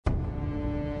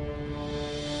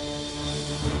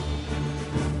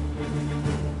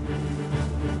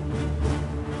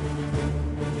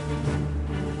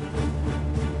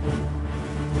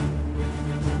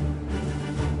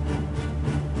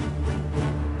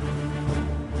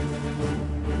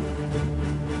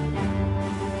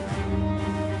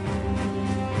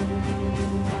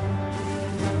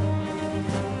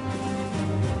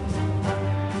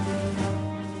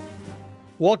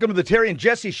Welcome to the Terry and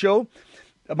Jesse Show.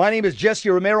 My name is Jesse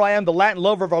Romero. I am the Latin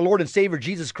lover of our Lord and Savior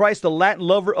Jesus Christ, the Latin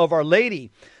lover of Our Lady.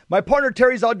 My partner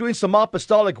Terry's out doing some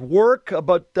apostolic work,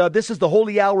 but this is the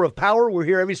Holy Hour of Power. We're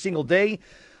here every single day.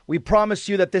 We promise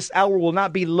you that this hour will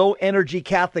not be low-energy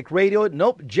Catholic radio.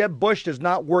 Nope, Jeb Bush does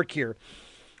not work here.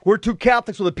 We're two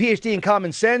Catholics with a PhD in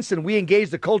common sense, and we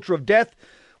engage the culture of death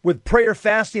with prayer,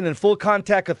 fasting, and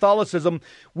full-contact Catholicism.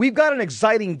 We've got an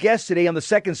exciting guest today on the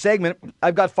second segment.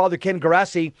 I've got Father Ken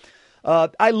Geraci.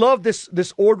 I love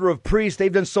this order of priests.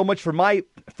 They've done so much for my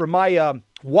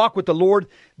walk with the Lord.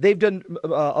 They've done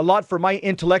a lot for my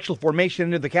intellectual formation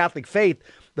into the Catholic faith,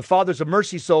 the Fathers of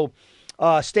Mercy. So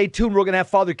stay tuned. We're going to have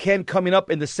Father Ken coming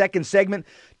up in the second segment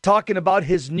talking about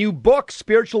his new book,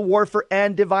 Spiritual Warfare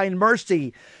and Divine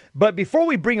Mercy. But before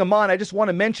we bring him on, I just want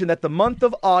to mention that the month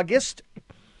of August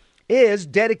is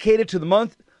dedicated to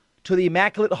the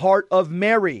Immaculate Heart of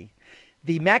Mary.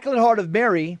 The Immaculate Heart of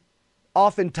Mary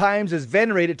oftentimes is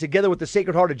venerated together with the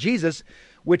Sacred Heart of Jesus,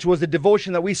 which was the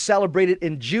devotion that we celebrated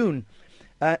in June,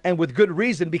 and with good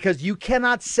reason, because you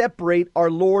cannot separate our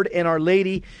Lord and Our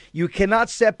Lady. You cannot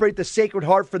separate the Sacred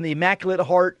Heart from the Immaculate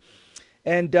Heart.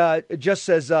 And just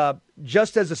as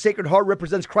the Sacred Heart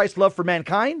represents Christ's love for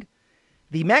mankind,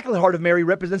 the Immaculate Heart of Mary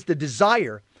represents the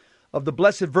desire of the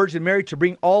Blessed Virgin Mary to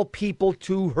bring all people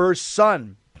to her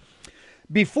Son.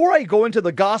 Before I go into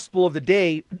the gospel of the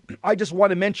day, I just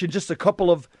want to mention just a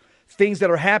couple of things that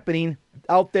are happening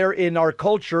out there in our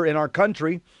culture, in our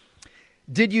country.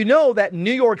 Did you know that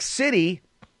New York City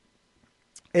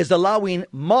is allowing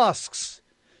mosques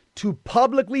to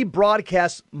publicly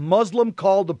broadcast Muslim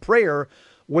call to prayer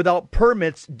without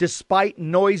permits despite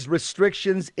noise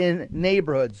restrictions in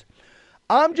neighborhoods?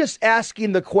 I'm just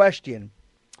asking the question,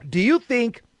 do you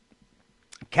think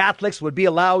Catholics would be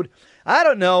allowed, I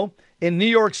don't know, in New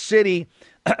York City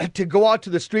to go out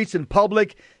to the streets in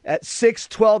public at 6,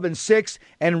 12, and 6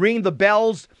 and ring the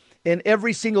bells in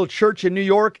every single church in New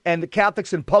York, and the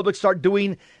Catholics in public start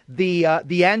doing the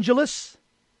Angelus?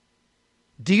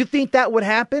 Do you think that would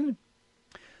happen?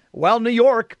 Well, New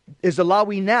York is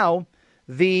allowing now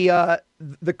the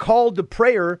call to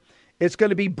prayer. It's going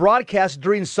to be broadcast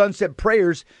during sunset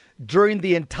prayers during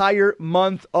the entire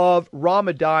month of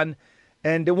Ramadan.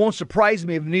 And it won't surprise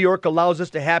me if New York allows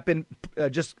this to happen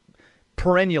just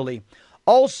perennially.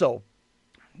 Also,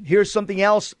 here's something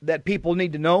else that people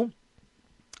need to know.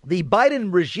 The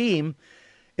Biden regime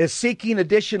is seeking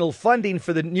additional funding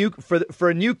for a new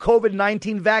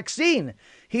COVID-19 vaccine.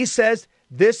 He says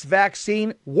this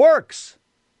vaccine works.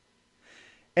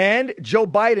 And Joe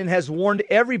Biden has warned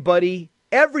everybody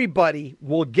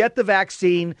will get the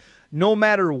vaccine no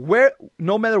matter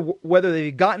whether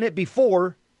they've gotten it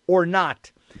before or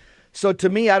not. So to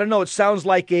me, I don't know, it sounds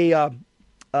like this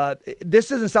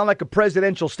doesn't sound like a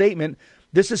presidential statement.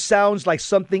 Sounds like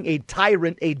something a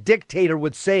tyrant, a dictator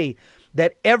would say,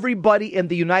 that everybody in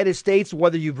the United States,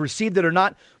 whether you've received it or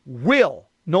not, will,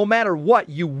 no matter what,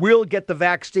 you will get the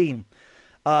vaccine.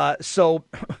 So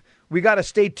we got to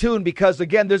stay tuned because,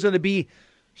 again, there's going to be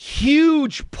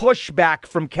huge pushback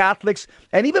from Catholics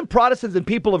and even Protestants and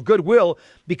people of goodwill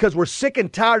because we're sick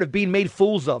and tired of being made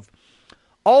fools of.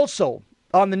 Also,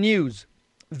 on the news,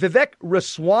 Vivek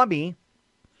Ramaswamy,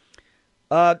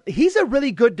 he's a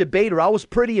really good debater. I was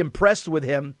pretty impressed with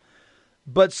him.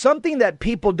 But something that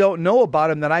people don't know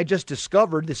about him that I just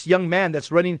discovered, this young man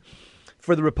that's running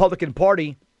for the Republican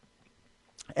Party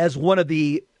as one of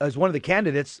the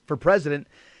candidates for president,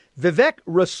 Vivek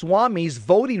Ramaswamy's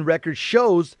voting record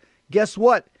shows, guess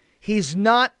what? He's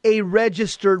not a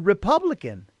registered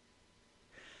Republican.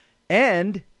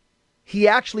 And he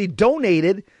actually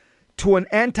donated to an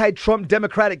anti-Trump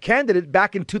Democratic candidate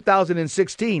back in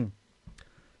 2016.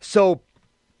 So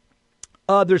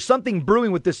there's something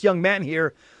brewing with this young man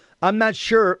here. I'm not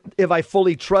sure if I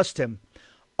fully trust him.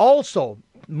 Also,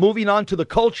 moving on to the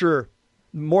culture,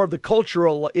 more of the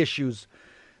cultural issues.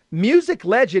 Music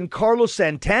legend Carlos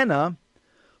Santana,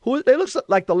 who it looks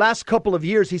like the last couple of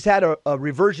years he's had a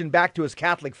reversion back to his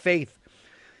Catholic faith.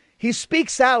 He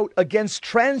speaks out against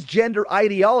transgender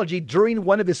ideology during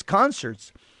one of his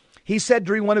concerts. He said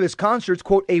during one of his concerts,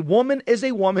 quote, "A woman is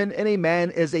a woman and a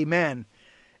man is a man."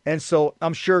 And so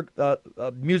I'm sure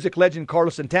music legend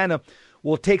Carlos Santana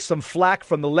will take some flack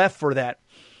from the left for that.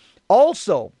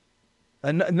 Also,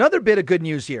 another bit of good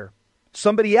news here.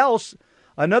 Somebody else,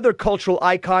 another cultural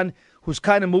icon who's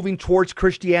kind of moving towards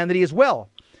Christianity as well.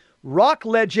 Rock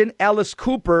legend Alice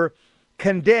Cooper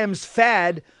condemns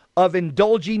fad of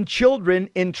indulging children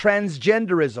in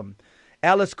transgenderism.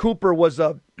 Alice Cooper was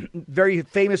very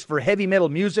famous for heavy metal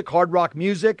music, hard rock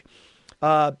music.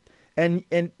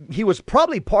 And he was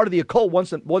probably part of the occult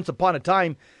once upon a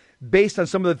time. based on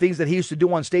some of the things that he used to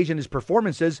do on stage in his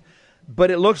performances.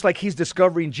 But it looks like he's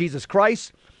discovering Jesus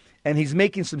Christ, and he's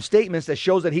making some statements that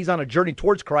shows that he's on a journey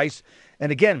towards Christ.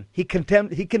 And again, he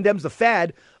condemns the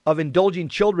fad of indulging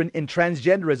children in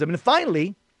transgenderism. And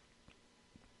finally,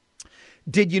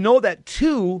 did you know that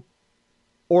two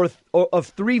of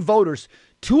three voters,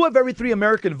 2 of every 3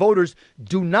 American voters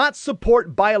do not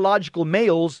support biological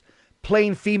males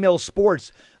playing female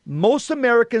sports? Most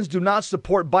Americans do not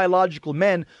support biological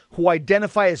men who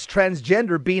identify as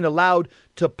transgender being allowed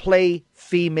to play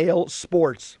female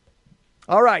sports.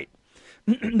 All right.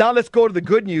 Now let's go to the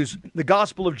good news, the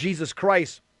gospel of Jesus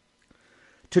Christ.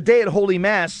 Today at Holy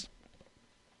Mass,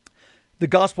 the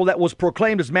gospel that was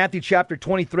proclaimed is Matthew chapter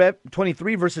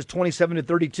 23, verses 27 to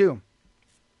 32.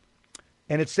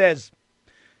 And it says,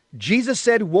 Jesus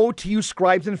said, "Woe to you,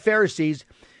 scribes and Pharisees,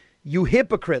 you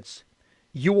hypocrites!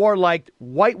 You are like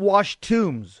whitewashed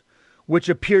tombs, which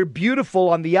appear beautiful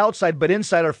on the outside, but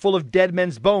inside are full of dead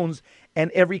men's bones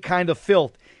and every kind of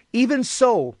filth. Even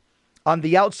so, on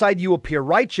the outside you appear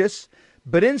righteous,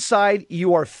 but inside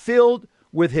you are filled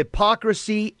with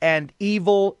hypocrisy and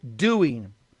evil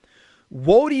doing.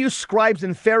 Woe to you, scribes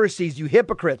and Pharisees, you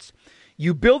hypocrites!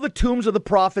 You build the tombs of the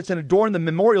prophets and adorn the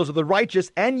memorials of the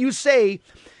righteous, and you say,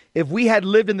 if we had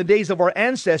lived in the days of our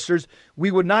ancestors, we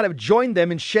would not have joined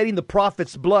them in shedding the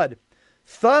prophets' blood.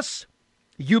 Thus,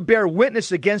 you bear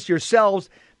witness against yourselves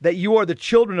that you are the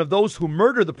children of those who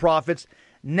murder the prophets.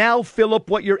 Now fill up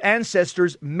what your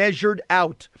ancestors measured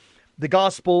out." The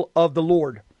gospel of the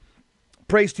Lord.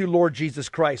 Praise to you, Lord Jesus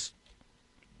Christ.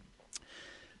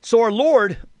 So our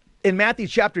Lord, in Matthew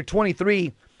chapter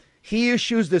 23, he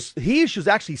issues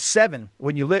actually 7,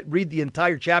 when you read the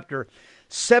entire chapter,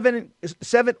 seven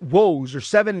woes or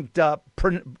 7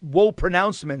 woe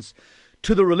pronouncements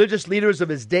to the religious leaders of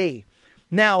his day.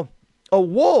 Now, a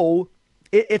woe,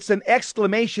 it's an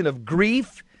exclamation of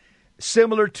grief,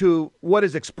 similar to what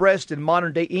is expressed in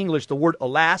modern day English, the word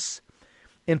alas,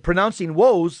 in pronouncing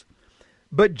woes.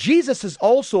 But Jesus is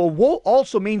also, a woe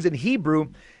also means in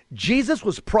Hebrew, Jesus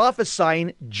was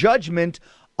prophesying judgment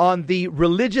on the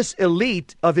religious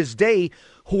elite of his day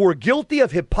who were guilty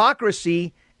of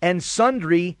hypocrisy and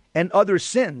sundry and other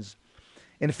sins.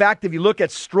 In fact, if you look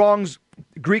at Strong's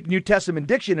Greek New Testament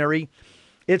dictionary,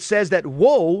 it says that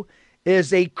woe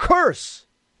is a curse,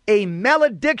 a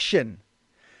malediction.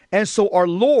 And so our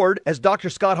Lord, as Dr.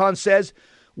 Scott Hahn says,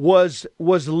 was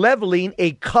leveling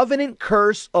a covenant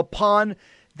curse upon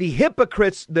the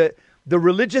hypocrites, the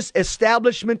religious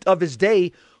establishment of his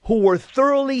day, who were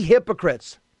thoroughly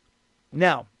hypocrites.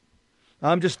 Now,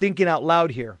 I'm just thinking out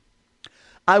loud here.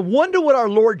 I wonder what our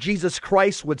Lord Jesus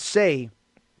Christ would say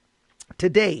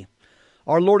today,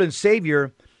 our Lord and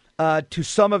Savior, to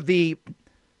some of the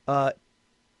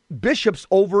bishops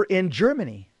over in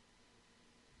Germany.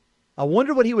 I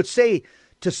wonder what he would say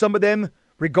to some of them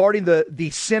regarding the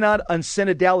synod on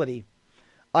synodality.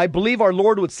 I believe our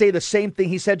Lord would say the same thing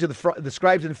he said to the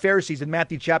scribes and Pharisees in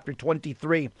Matthew chapter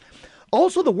 23.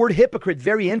 Also, the word hypocrite,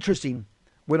 very interesting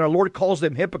when our Lord calls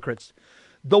them hypocrites.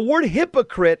 The word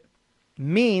hypocrite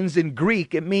means, in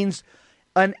Greek, it means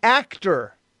an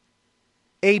actor,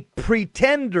 a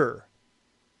pretender,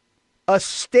 a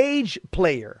stage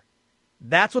player.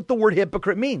 That's what the word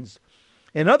hypocrite means.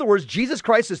 In other words, Jesus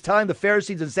Christ is telling the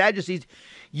Pharisees and Sadducees,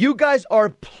 you guys are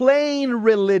playing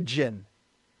religion,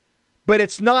 but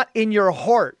it's not in your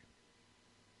heart.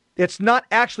 It's not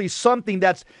actually something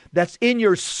that's in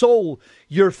your soul.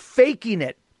 You're faking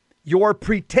it. You're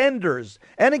pretenders.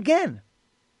 And again,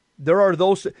 there are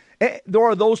those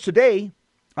today,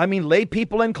 lay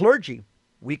people and clergy.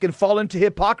 We can fall into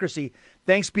hypocrisy.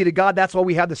 Thanks be to God. That's why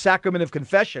we have the sacrament of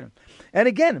confession. And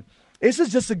again, this is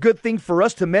just a good thing for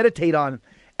us to meditate on.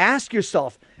 Ask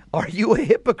yourself, are you a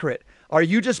hypocrite? Are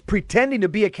you just pretending to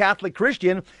be a Catholic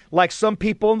Christian like some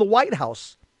people in the White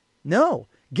House? No.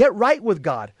 Get right with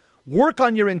God. Work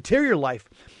on your interior life.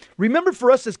 Remember,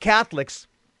 for us as Catholics,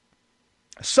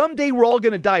 someday we're all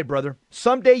going to die, brother.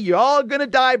 Someday you're all going to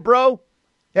die, bro.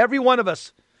 Every one of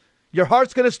us. Your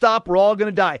heart's going to stop. We're all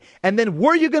going to die. And then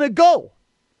where are you going to go?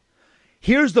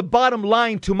 Here's the bottom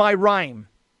line to my rhyme.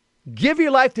 Give your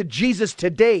life to Jesus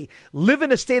today. Live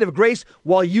in a state of grace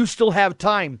while you still have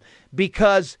time,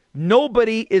 because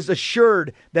nobody is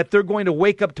assured that they're going to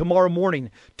wake up tomorrow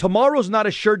morning. Tomorrow's not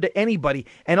assured to anybody.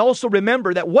 And also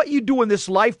remember that what you do in this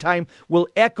lifetime will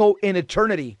echo in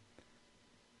eternity.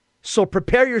 So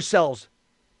prepare yourselves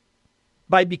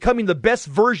by becoming the best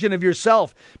version of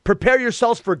yourself. Prepare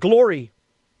yourselves for glory.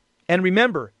 And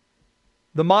remember,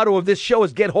 the motto of this show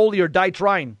is get holy or die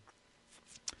trying.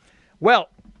 Well,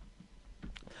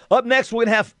 up next, we're going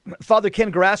to have Father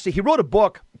Ken Geraci. He wrote a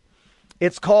book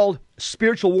It's called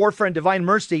Spiritual Warfare and Divine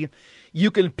Mercy.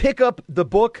 You can pick up the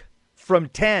book from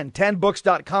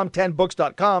 10books.com,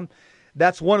 10books.com.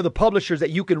 That's one of the publishers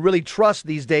that you can really trust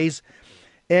these days.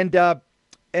 And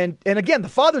again, the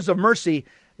Fathers of Mercy,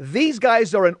 these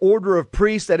guys are an order of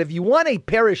priests that if you want a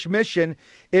parish mission,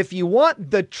 if you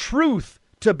want the truth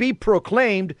to be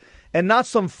proclaimed and not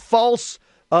some false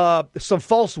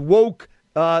woke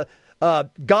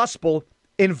gospel,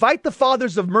 invite the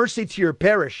Fathers of Mercy to your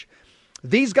parish.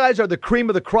 These guys are the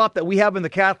cream of the crop that we have in the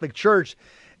Catholic Church.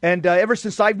 And ever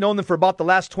since I've known them for about the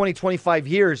last 20, 25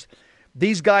 years,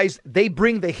 these guys, they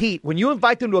bring the heat. When you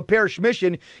invite them to a parish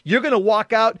mission, you're going to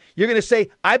walk out, you're going to say,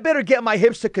 I better get my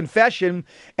hips to confession,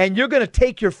 and you're going to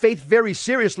take your faith very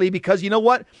seriously because you know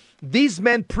what? These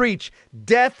men preach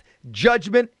death,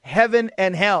 judgment, heaven,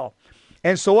 and hell.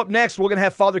 And so up next, we're going to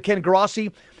have Father Ken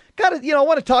Geraci. I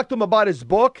want to talk to him about his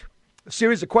book, a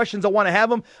series of questions I want to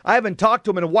have him. I haven't talked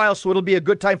to him in a while, so it'll be a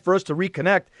good time for us to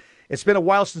reconnect. It's been a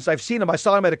while since I've seen him. I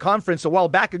saw him at a conference a while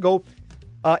back ago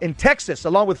in Texas,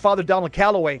 along with Father Donald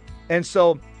Calloway. And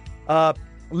so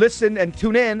listen and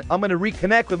tune in. I'm going to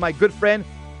reconnect with my good friend,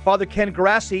 Father Ken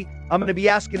Geraci. I'm going to be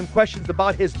asking him questions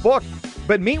about his book.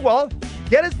 But meanwhile,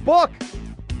 get his book,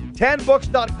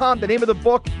 10books.com. The name of the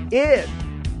book is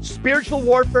Spiritual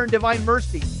Warfare and Divine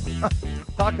Mercy.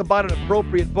 Talk about an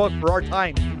appropriate book for our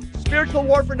time. Spiritual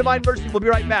Warfare and Divine Mercy. We'll be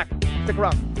right back. Stick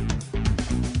around.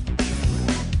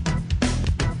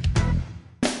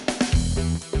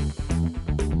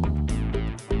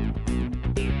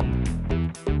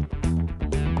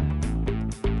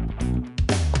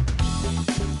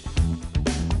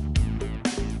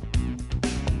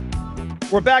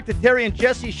 We're back to Terry and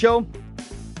Jesse show.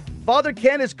 Father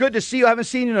Ken, it's good to see you. I haven't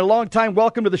seen you in a long time.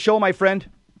 Welcome to the show, my friend.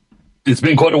 It's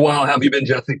been quite a while. How have you been,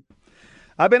 Jesse?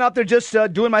 I've been out there just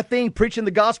doing my thing, preaching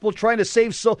the gospel, trying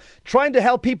to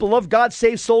help people love God,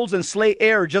 save souls, and slay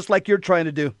error, just like you're trying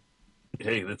to do.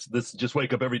 Hey, let's just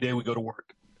wake up every day we go to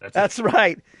work. That's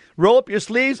right. Roll up your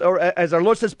sleeves, or as our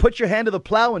Lord says, put your hand to the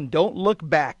plow and don't look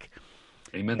back.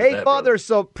 Amen. Hey, that, Father, brother.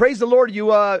 So praise the Lord.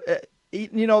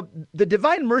 The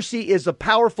Divine Mercy is a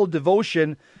powerful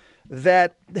devotion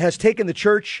that has taken the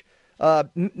church.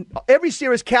 Every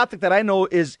serious Catholic that I know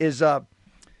is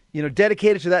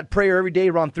dedicated to that prayer every day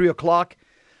around 3:00.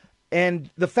 And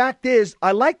the fact is,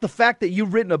 I like the fact that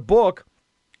you've written a book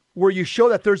where you show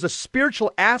that there's a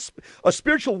spiritual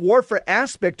warfare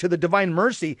aspect to the Divine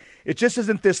Mercy. It just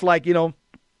isn't this like,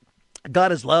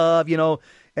 God is love,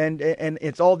 and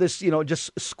it's all this,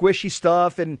 just squishy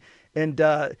stuff and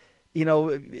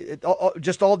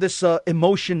just all this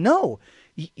emotion. No,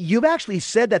 you've actually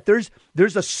said that there's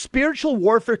a spiritual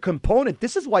warfare component.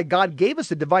 This is why God gave us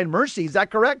the Divine Mercy. Is that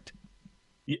correct?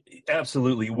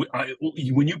 Absolutely.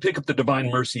 When you pick up the Divine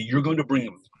Mercy, you're going to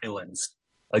bring violence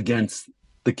against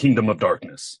the kingdom of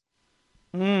darkness.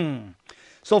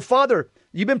 So, Father,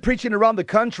 you've been preaching around the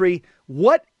country.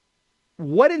 What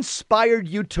inspired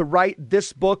you to write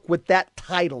this book with that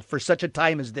title for such a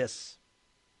time as this?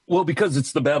 Well, because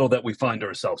it's the battle that we find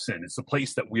ourselves in. It's the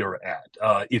place that we are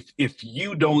at. If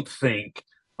you don't think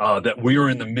that we are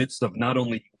in the midst of not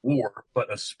only war,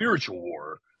 but a spiritual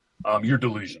war, you're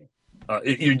delusional.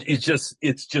 It's just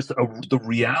the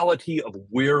reality of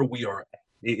where we are at.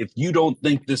 If you don't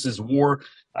think this is war,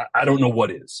 I don't know what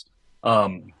is.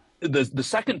 The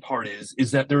second part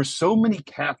is that there are so many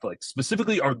Catholics,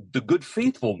 specifically the good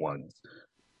faithful ones,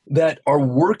 that are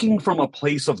working from a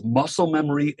place of muscle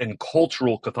memory and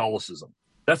cultural Catholicism.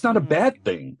 That's not a bad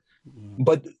thing,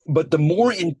 but the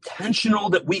more intentional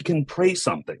that we can pray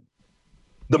something,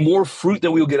 the more fruit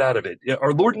that we'll get out of it.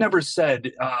 Our Lord never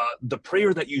said, the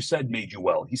prayer that you said made you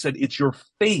well. He said, it's your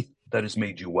faith that has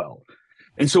made you well.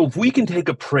 And so if we can take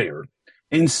a prayer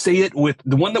and say it with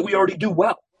the one that we already do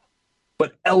well,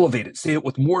 but elevate it, say it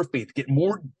with more faith, get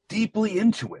more deeply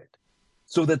into it,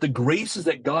 so that the graces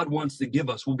that God wants to give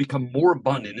us will become more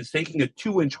abundant. It's taking a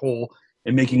 2-inch hole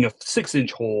and making a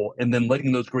 6-inch hole and then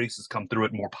letting those graces come through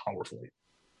it more powerfully.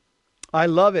 I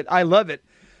love it. I love it.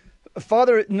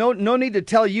 Father, no need to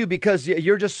tell you because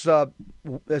you're just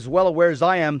as well aware as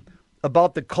I am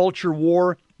about the culture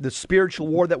war, the spiritual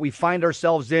war that we find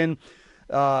ourselves in,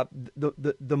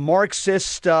 the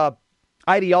Marxist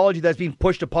ideology that's being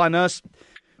pushed upon us.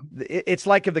 It's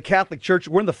like if the Catholic Church,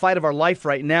 we're in the fight of our life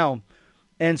right now.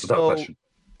 And so,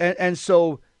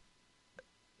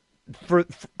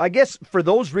 I guess for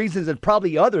those reasons and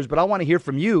probably others, but I want to hear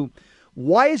from you.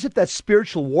 Why is it that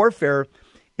spiritual warfare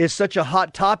is such a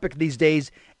hot topic these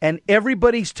days, and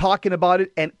everybody's talking about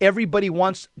it, and everybody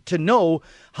wants to know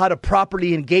how to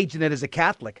properly engage in it as a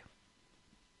Catholic?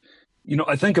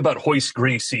 I think about Hoist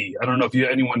Gracie. I don't know if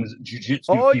anyone's jujitsu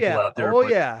Oh people yeah, out there, oh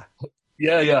but yeah.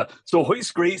 yeah. So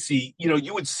Hoist Gracie,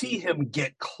 you would see him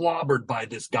get clobbered by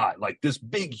this guy. Like this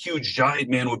big, huge, giant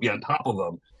man would be on top of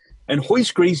him. And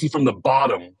Hoist Gracie from the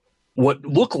bottom, what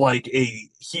looked like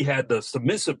he had the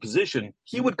submissive position,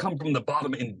 he would come from the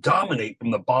bottom and dominate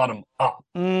from the bottom up.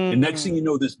 And next thing Mm. you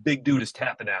know, this big dude is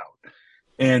tapping out.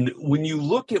 And when you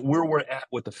look at where we're at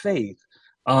with the faith,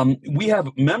 we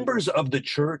have members of the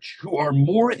church who are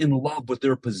more in love with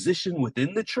their position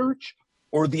within the church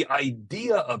or the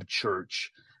idea of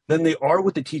church than they are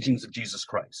with the teachings of Jesus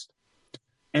Christ.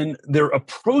 And they're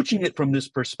approaching it from this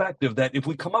perspective that if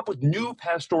we come up with new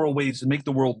pastoral ways to make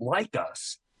the world like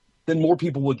us, then more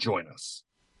people will join us.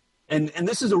 And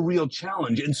this is a real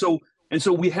challenge. And so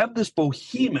we have this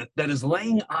behemoth that is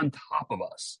laying on top of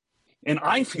us. And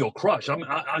I feel crushed.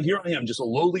 Here I am, just a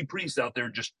lowly priest out there,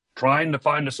 just trying to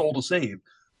find a soul to save.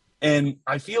 And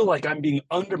I feel like I'm being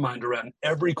undermined around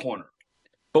every corner.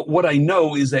 But what I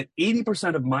know is that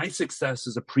 80% of my success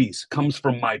as a priest comes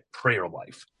from my prayer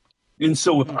life. And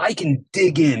so if I can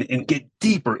dig in and get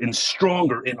deeper and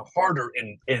stronger and harder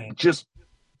and just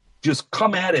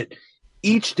come at it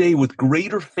each day with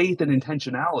greater faith and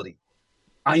intentionality,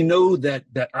 I know that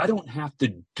I don't have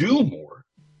to do more.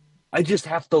 I just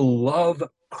have to love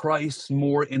Christ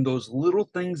more in those little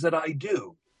things that I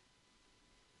do.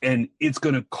 And it's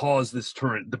going to cause this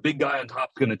turn. The big guy on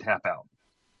top is going to tap out.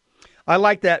 I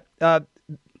like that. I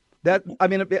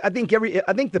think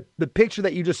the picture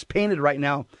that you just painted right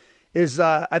now is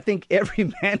I think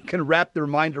every man can wrap their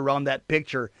mind around that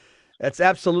picture. That's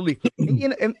absolutely.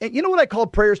 And you know what I call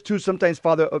prayers too? Sometimes,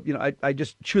 Father, I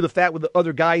just chew the fat with the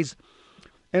other guys,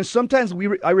 and sometimes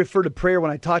I refer to prayer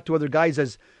when I talk to other guys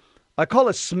as I call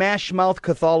it smash mouth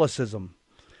Catholicism,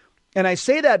 and I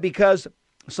say that because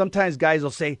sometimes guys will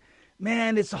say,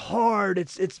 "Man, it's hard.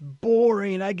 It's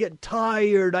boring. I get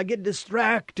tired. I get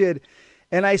distracted,"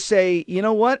 and I say, you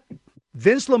know what?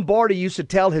 Vince Lombardi used to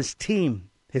tell his team.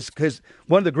 His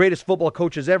one of the greatest football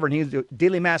coaches ever, and he's a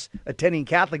daily mass attending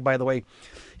Catholic, by the way.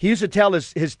 He used to tell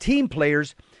his team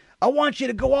players, "I want you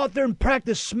to go out there and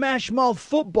practice smash mouth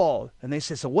football." And they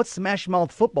say, "So what's smash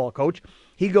mouth football, coach?"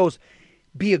 He goes,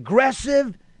 "Be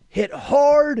aggressive, hit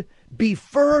hard, be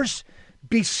first,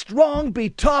 be strong, be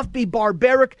tough, be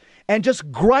barbaric, and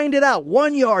just grind it out.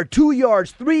 1 yard, 2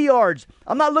 yards, 3 yards.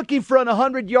 I'm not looking for an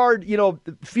 100-yard,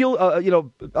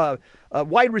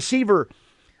 wide receiver.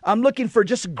 I'm looking for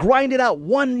just grind it out.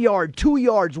 1 yard, 2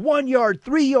 yards, 1 yard,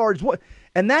 3 yards.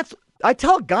 And that's, I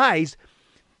tell guys,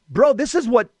 bro, this is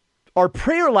what our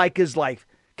prayer life is like.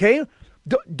 Okay.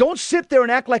 Don't sit there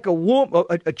and act like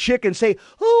a chick and say,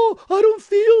 "Oh, I don't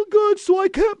feel good, so I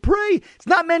can't pray." It's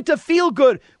not meant to feel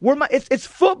good. It's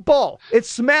football. It's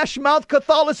smash mouth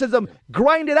Catholicism.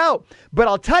 Grind it out. But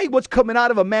I'll tell you what's coming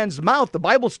out of a man's mouth. The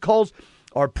Bible calls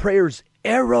our prayers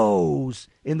arrows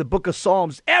in the book of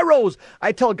Psalms. Arrows.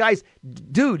 I tell guys,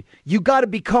 dude, you got to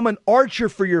become an archer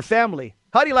for your family.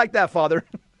 How do you like that, Father?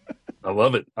 I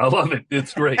love it.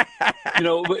 It's great. And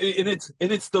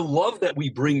it's the love that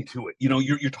we bring to it.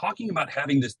 You're talking about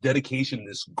having this dedication,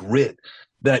 this grit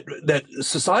that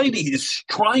society is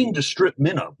trying to strip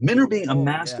men of. Men are being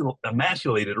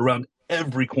emasculated around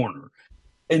every corner.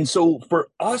 And so for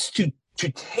us to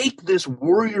take this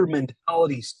warrior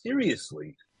mentality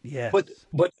seriously. Yes.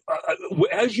 But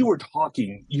as you were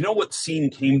talking, you know what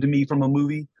scene came to me from a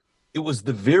movie? It was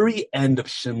the very end of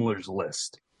Schindler's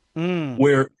List,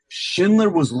 where Schindler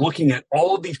was looking at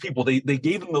all of these people. They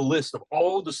gave him the list of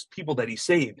all the people that he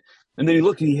saved. And then he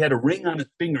looked and he had a ring on his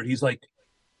finger. He's like,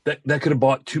 that could have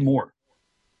bought 2 more.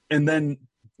 And then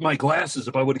my glasses,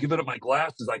 if I would have given up my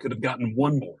glasses, I could have gotten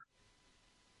 1 more.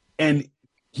 And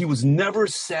he was never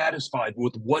satisfied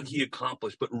with what he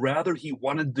accomplished, but rather he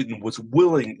wanted and was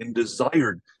willing and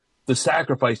desired the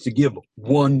sacrifice to give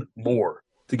 1 more,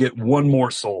 to get 1 more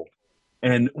soul.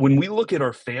 And when we look at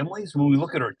our families, when we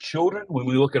look at our children, when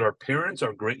we look at our parents,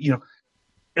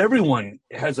 everyone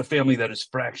has a family that is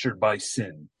fractured by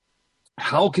sin.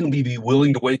 How can we be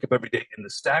willing to wake up every day in the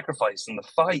sacrifice and the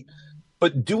fight,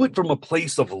 but do it from a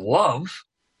place of love?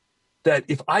 That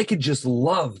if I could just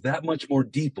love that much more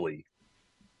deeply,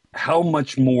 how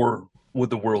much more would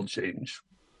the world change?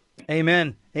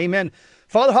 Amen. Amen.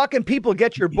 Father, how can people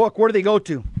get your book? Where do they go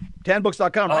to?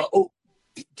 Tanbooks.com, right?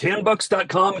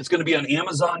 Tanbooks.com. It's going to be on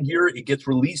Amazon here. It gets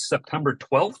released September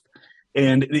 12th.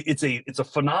 And it's a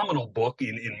phenomenal book,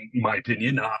 in my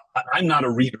opinion. I'm not a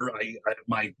reader.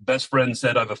 My best friend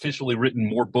said I've officially written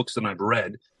more books than I've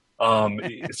read.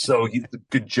 So it's a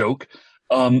good joke.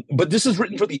 But this is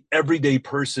written for the everyday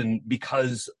person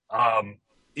because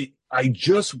I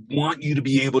just want you to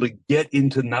be able to get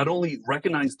into not only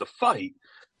recognize the fight,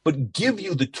 but give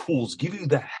you the tools, give you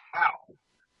the how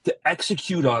to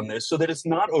execute on this so that it's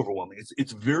not overwhelming.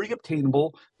 It's very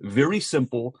obtainable, very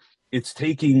simple. It's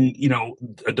taking,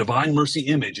 a divine mercy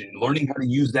image and learning how to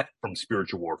use that from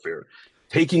spiritual warfare.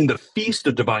 Taking the feast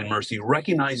of divine mercy,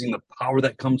 recognizing the power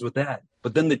that comes with that.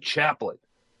 But then the chaplet.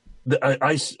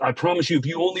 I promise you, if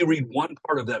you only read one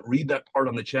part of that, read that part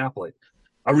on the chaplet.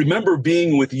 I remember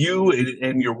being with you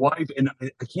and your wife, and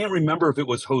I can't remember if it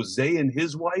was Jose and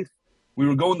his wife. We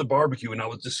were going to barbecue, and I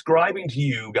was describing to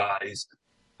you guys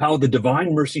how the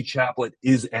Divine Mercy Chaplet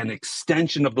is an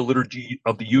extension of the liturgy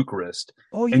of the Eucharist,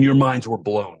 and your minds were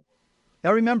blown. I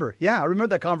remember. Yeah, I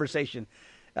remember that conversation.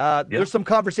 There's some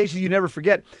conversations you never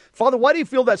forget. Father, why do you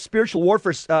feel that spiritual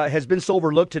warfare has been so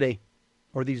overlooked today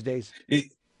or these days?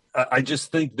 I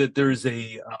just think that there's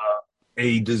a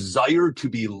desire to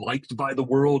be liked by the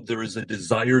world. There is a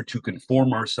desire to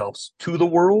conform ourselves to the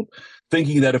world,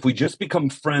 thinking that if we just become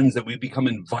friends, that we become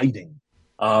inviting.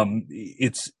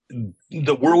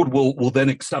 The world will then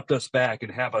accept us back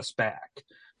and have us back.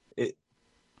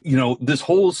 This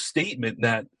whole statement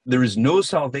that there is no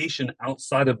salvation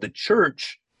outside of the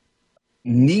church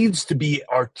needs to be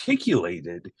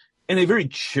articulated in a very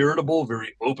charitable,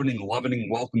 very opening, loving,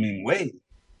 welcoming way.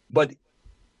 But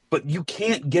you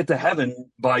can't get to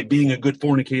heaven by being a good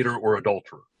fornicator or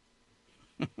adulterer.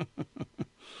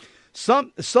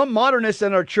 Some modernists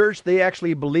in our church, they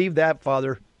actually believe that,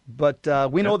 Father,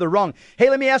 but we know they're wrong. Hey,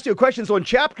 let me ask you a question. So in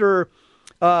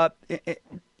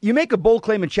you make a bold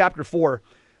claim in chapter 4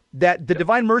 that the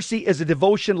Divine Mercy is a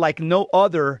devotion like no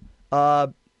other.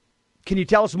 Can you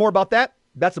tell us more about that?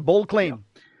 That's a bold claim.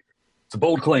 Yeah. It's a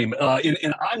bold claim.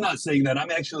 And I'm not saying that.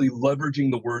 I'm actually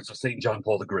leveraging the words of St. John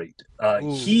Paul the Great.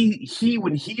 He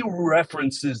when he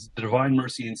references the Divine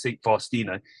Mercy in St.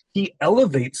 Faustina, he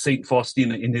elevates St.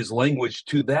 Faustina in his language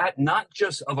to that not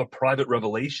just of a private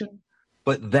revelation,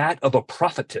 but that of a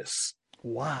prophetess.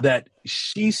 Wow. That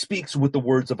she speaks with the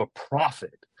words of a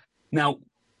prophet. Now,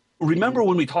 remember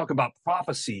when we talk about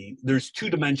prophecy, there's two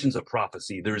dimensions of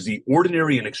prophecy. There's the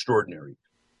ordinary and extraordinary.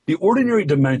 The extraordinary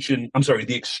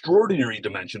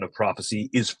dimension of prophecy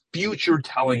is future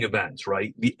telling events,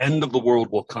 right? The end of the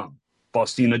world will come.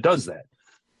 Faustina does that.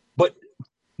 But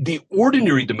the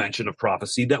ordinary dimension of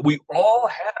prophecy that we all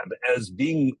have as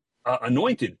being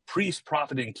anointed priest,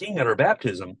 prophet, and king at our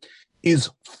baptism is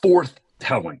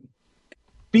forthtelling,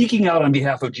 speaking out on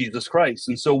behalf of Jesus Christ.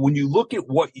 And so when you look at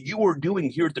what you are doing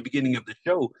here at the beginning of the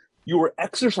show, you are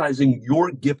exercising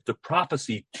your gift of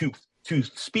prophecy to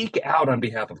speak out on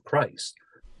behalf of Christ.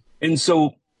 And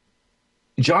so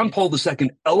John Paul II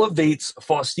elevates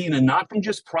Faustina not from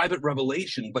just private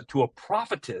revelation, but to a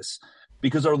prophetess,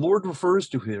 because our Lord refers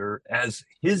to her as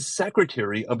his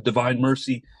secretary of divine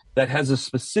mercy that has a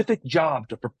specific job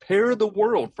to prepare the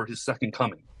world for his second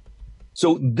coming.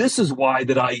 So this is why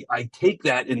that I take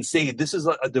that and say this is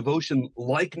a devotion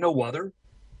like no other.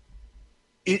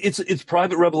 It's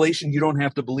private revelation. You don't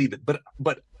have to believe it. But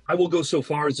I will go so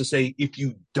far as to say, if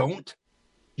you don't,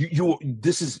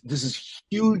 this is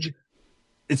huge.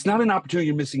 It's not an opportunity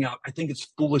you're missing out. I think it's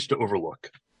foolish to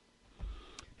overlook.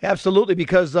 Absolutely,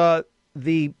 because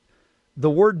the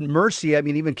word mercy, I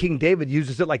mean, even King David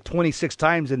uses it like 26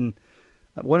 times in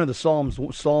one of the Psalms,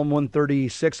 Psalm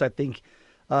 136, I think.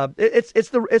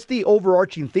 It's the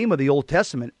overarching theme of the Old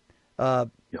Testament,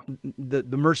 the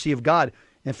mercy of God.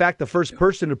 In fact, the first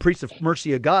person to preach the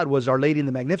mercy of God was Our Lady in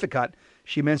the Magnificat.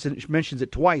 She mentions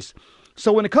it twice.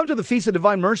 So when it comes to the Feast of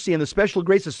Divine Mercy and the special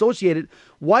grace associated,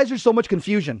 why is there so much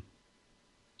confusion?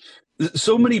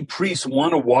 So many priests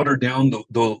want to water down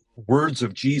the words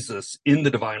of Jesus in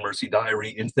the Divine Mercy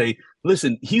Diary and say,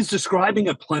 listen, he's describing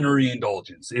a plenary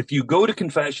indulgence. If you go to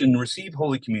confession and receive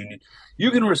Holy Communion,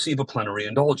 you're going to receive a plenary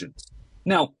indulgence.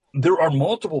 Now, there are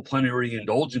multiple plenary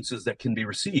indulgences that can be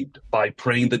received by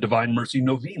praying the Divine Mercy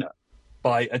Novena,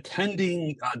 by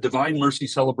attending Divine Mercy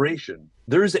celebration.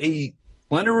 There's a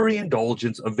plenary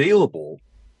indulgence available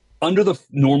under the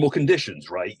normal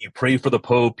conditions, right? You pray for the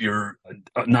Pope, you're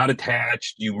not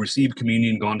attached, you receive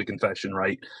communion, gone to confession,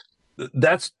 right?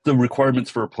 That's the requirements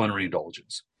for a plenary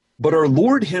indulgence. But our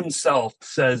Lord himself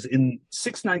says in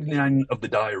 699 of the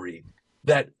diary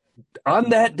that on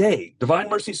that day, Divine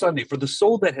Mercy Sunday, for the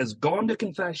soul that has gone to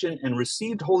confession and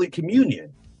received Holy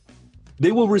Communion,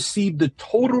 they will receive the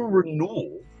total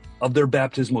renewal of their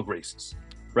baptismal graces,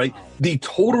 right? The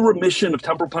total remission of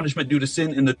temporal punishment due to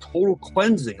sin and the total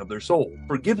cleansing of their soul,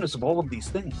 forgiveness of all of these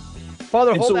things.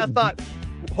 Father, hold that thought.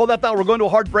 Hold that thought. We're going to a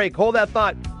hard break. Hold that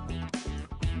thought.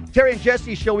 Terry and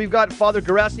Jesse show. We've got Father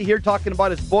Geraci here talking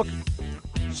about his book,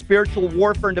 Spiritual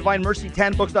Warfare and Divine Mercy,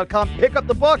 10books.com. Pick up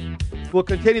the book. We'll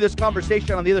continue this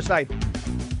conversation on the other side.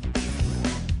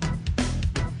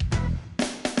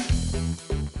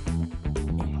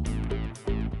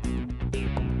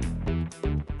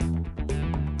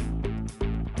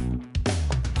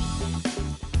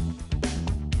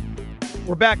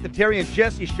 We're back, the Terry and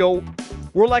Jesse Show.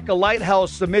 We're like a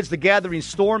lighthouse amidst the gathering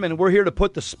storm, and we're here to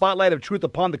put the spotlight of truth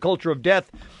upon the culture of death.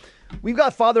 We've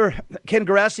got Father Ken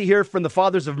Geraci here from the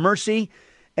Fathers of Mercy,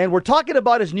 and we're talking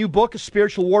about his new book,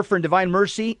 Spiritual Warfare and Divine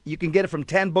Mercy. You can get it from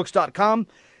 10books.com,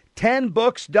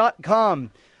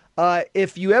 10books.com.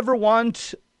 If you ever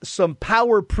want some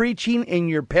power preaching in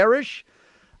your parish,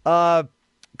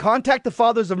 contact the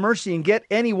Fathers of Mercy and get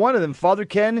any one of them, Father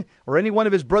Ken or any one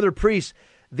of his brother priests.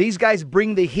 These guys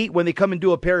bring the heat when they come and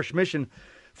do a parish mission.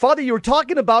 Father, you were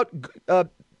talking about,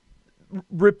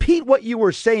 repeat what you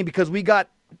were saying because we got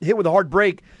hit with a hard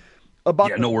break about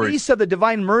the feast of the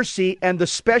Divine Mercy and the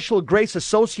special grace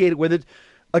associated with it.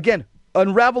 Again,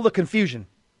 unravel the confusion.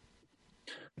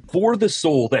 For the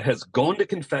soul that has gone to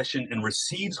confession and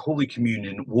receives Holy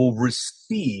Communion will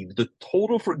receive the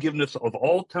total forgiveness of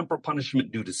all temporal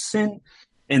punishment due to sin,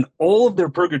 and all of their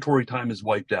purgatory time is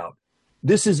wiped out.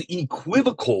 This is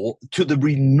equivocal to the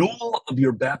renewal of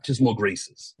your baptismal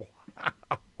graces.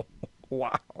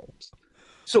 Wow.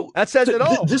 So that says it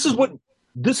all. This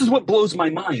is what blows my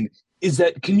mind is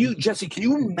that Jesse, can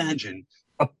you imagine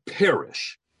a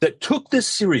parish that took this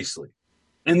seriously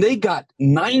and they got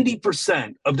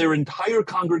 90% of their entire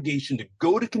congregation to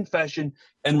go to confession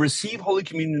and receive Holy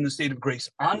Communion in the state of grace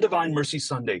on Divine Mercy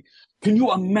Sunday? Can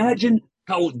you imagine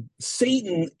how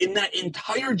Satan in that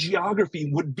entire geography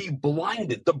would be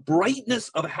blinded, the brightness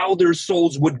of how their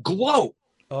souls would glow?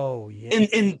 Oh, yeah.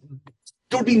 And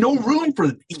there'd be no room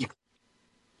for evil.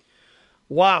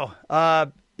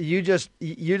 Wow. You just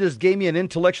gave me an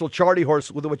intellectual charty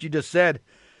horse with what you just said.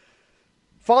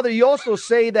 Father, you also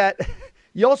say that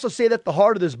the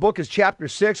heart of this book is chapter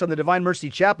 6 on the Divine Mercy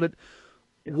Chaplet.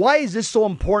 Why is this so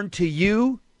important to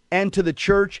you and to the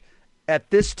church at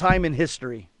this time in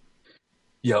history?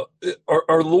 Yeah,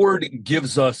 our Lord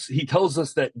gives us, he tells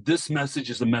us that this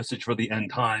message is a message for the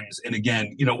end times. And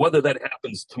again, whether that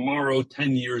happens tomorrow,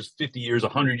 10 years, 50 years,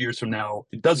 100 years from now,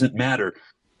 it doesn't matter.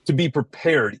 To be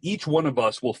prepared, each one of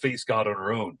us will face God on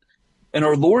our own. And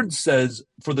our Lord says,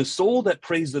 for the soul that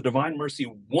prays the Divine Mercy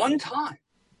one time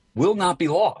will not be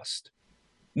lost.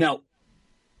 Now,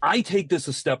 I take this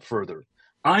a step further.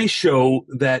 I show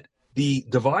that the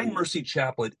Divine Mercy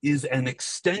Chaplet is an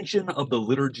extension of the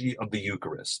liturgy of the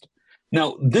Eucharist.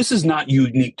 Now, this is not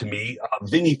unique to me.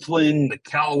 Vinnie Flynn, the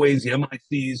Callaways, the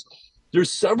MICs,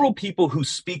 there's several people who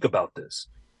speak about this.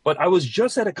 But I was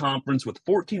just at a conference with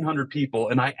 1,400 people,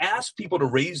 and I asked people to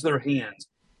raise their hands.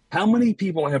 How many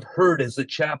people have heard as the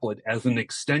chaplet as an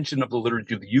extension of the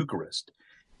liturgy of the Eucharist?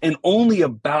 And only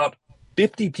about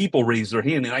 50 people raised their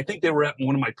hand, and I think they were at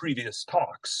one of my previous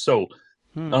talks. So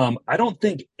I don't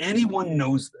think anyone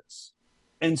knows this.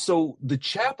 And so the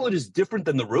chaplet is different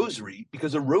than the rosary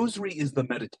because a rosary is the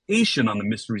meditation on the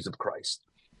mysteries of Christ.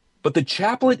 But the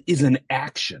chaplet is an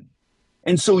action.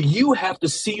 And so you have to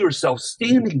see yourself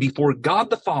standing before God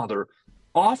the Father,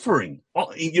 offering,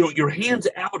 your hands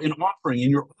out in offering,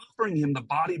 and you're offering him the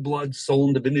body, blood, soul,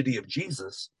 and divinity of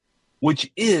Jesus, which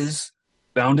is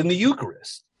found in the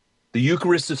Eucharist. The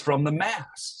Eucharist is from the Mass,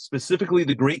 specifically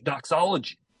the Great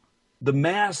Doxology. The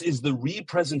Mass is the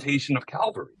representation of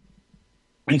Calvary.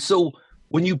 And so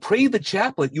when you pray the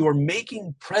chaplet, you are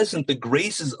making present the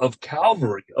graces of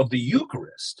Calvary, of the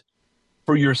Eucharist,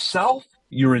 for yourself,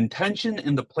 your intention,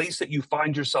 and the place that you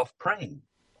find yourself praying.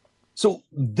 So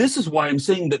this is why I'm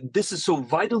saying that this is so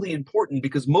vitally important,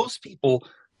 because most people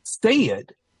say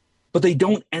it, but they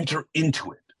don't enter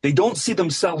into it. They don't see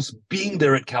themselves being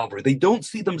there at Calvary. They don't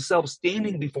see themselves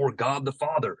standing before God the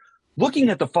Father, looking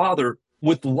at the Father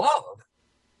with love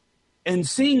and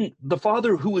seeing the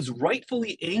Father who is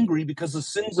rightfully angry because of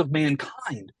sins of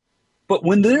mankind. But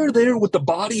when they're there with the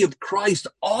body of Christ,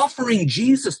 offering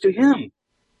Jesus to him,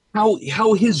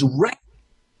 how his wrath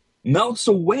melts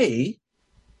away,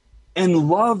 and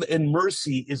love and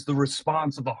mercy is the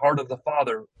response of the heart of the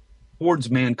Father towards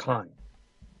mankind.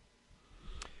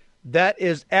 That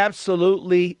is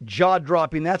absolutely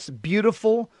jaw-dropping. That's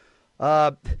beautiful.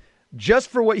 Just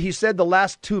for what he said the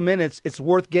last 2 minutes, it's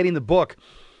worth getting the book.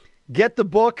 Get the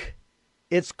book.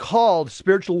 It's called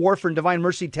Spiritual Warfare and Divine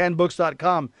Mercy,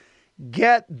 10books.com.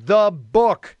 Get the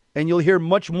book, and you'll hear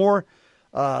much more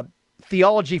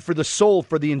theology for the soul,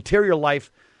 for the interior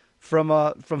life from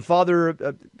Father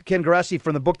Ken Geraci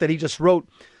from the book that he just wrote.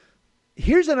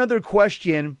 Here's another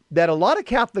question that a lot of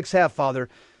Catholics have, Father.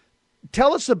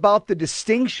 tell us about the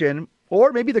distinction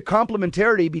or maybe the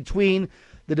complementarity between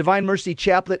the Divine Mercy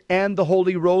Chaplet and the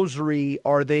Holy Rosary.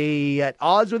 Are they at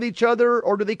odds with each other,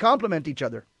 or do they complement each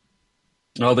other?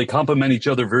 No, they complement each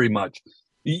other very much.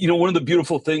 One of the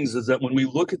beautiful things is that when we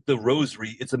look at the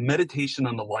rosary, it's a meditation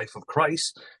on the life of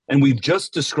Christ. And we've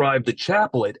just described the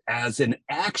chaplet as an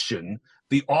action,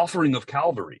 the offering of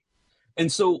Calvary.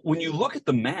 And so when you look at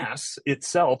the Mass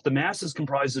itself, the Mass is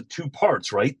comprised of two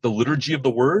parts, right? The liturgy of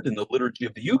the Word and the liturgy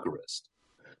of the Eucharist.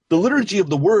 The liturgy of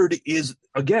the Word is,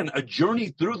 again, a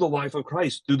journey through the life of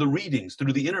Christ, through the readings,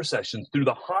 through the intercessions, through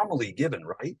the homily given,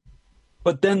 right?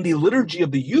 But then the liturgy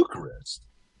of the Eucharist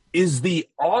is the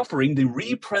offering, the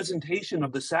representation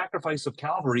of the sacrifice of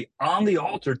Calvary on the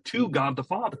altar to God the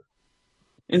Father.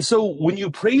 And so when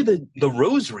you pray the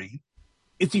rosary,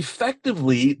 it's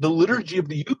effectively the liturgy of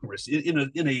the Eucharist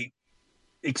in a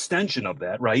extension of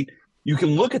that, right? You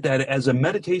can look at that as a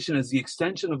meditation, as the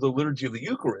extension of the liturgy of the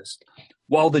Eucharist,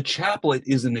 while the chaplet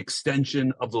is an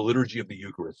extension of the liturgy of the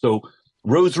Eucharist. So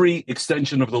rosary,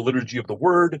 extension of the liturgy of the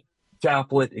Word;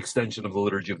 chaplet, extension of the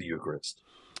liturgy of the Eucharist.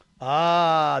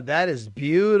 Ah, that is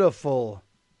beautiful.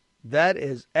 That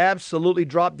is absolutely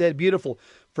drop dead beautiful.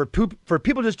 For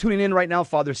people just tuning in right now,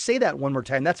 Father, say that one more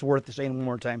time. That's worth saying one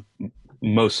more time.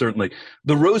 Most certainly.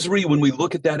 The rosary, when we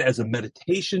look at that as a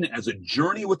meditation, as a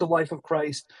journey with the life of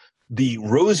Christ, the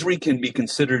rosary can be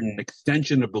considered an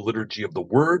extension of the liturgy of the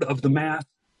Word of the Mass,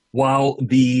 while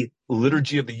the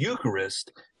liturgy of the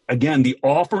Eucharist, again, the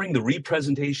offering, the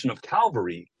representation of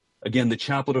Calvary, again, the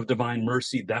chaplet of divine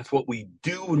mercy, that's what we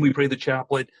do when we pray the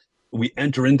chaplet. We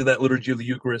enter into that liturgy of the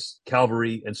Eucharist,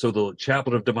 Calvary, and so the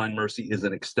chaplet of divine mercy is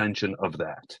an extension of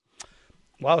that.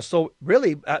 Wow. So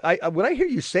really, what I hear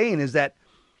you saying is that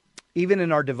even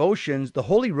in our devotions, the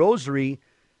Holy Rosary,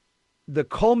 the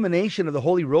culmination of the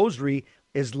Holy Rosary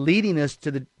is leading us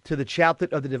to the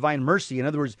chaplet of the divine mercy. In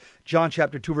other words, John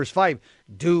chapter 2, verse 5,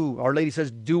 Our Lady says,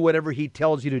 do whatever he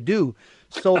tells you to do.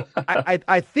 So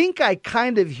I think I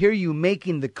kind of hear you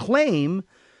making the claim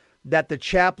that the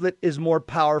chaplet is more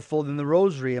powerful than the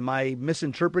rosary. Am I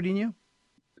misinterpreting you?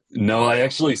 No, I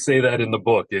actually say that in the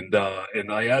book, and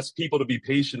I ask people to be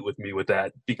patient with me with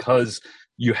that, because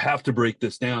you have to break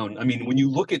this down. I mean, when you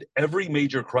look at every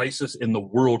major crisis in the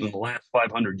world in the last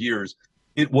 500 years,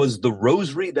 it was the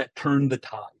rosary that turned the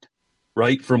tide,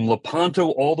 right? From Lepanto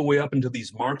all the way up into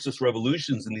these Marxist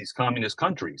revolutions in these communist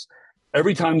countries.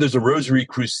 Every time there's a rosary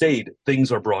crusade,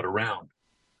 things are brought around.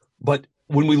 But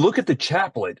when we look at the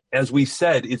chaplet, as we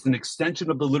said, it's an extension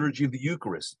of the liturgy of the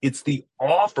Eucharist. It's the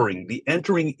offering, the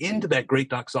entering into that great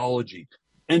doxology,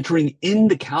 entering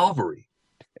into Calvary.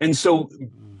 And so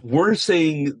we're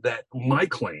saying that my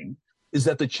claim is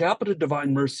that the chaplet of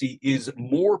divine mercy is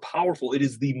more powerful. It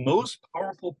is the most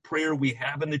powerful prayer we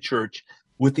have in the church,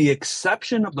 with the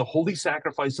exception of the holy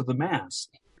sacrifice of the Mass,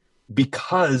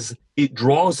 because it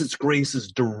draws its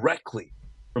graces directly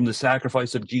from the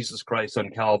sacrifice of Jesus Christ on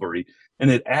Calvary, and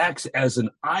it acts as an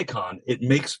icon. It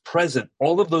makes present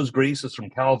all of those graces from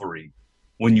Calvary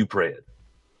when you pray it.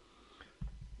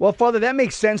 Well, Father, that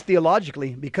makes sense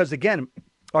theologically, because again,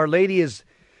 Our Lady is,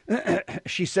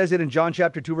 she says it in John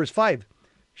chapter 2, verse 5.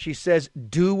 She says,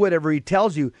 do whatever he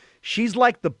tells you. She's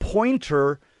like the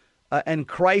pointer, and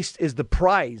Christ is the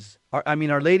prize.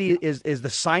 Our Lady is the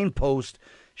signpost.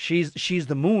 She's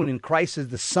the moon, and Christ is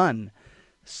the sun.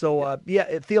 So,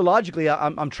 theologically,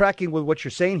 I'm tracking with what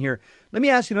you're saying here. Let me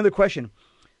ask you another question.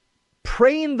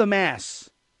 Praying the Mass,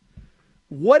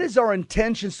 what is our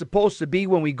intention supposed to be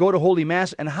when we go to Holy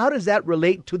Mass, and how does that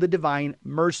relate to the divine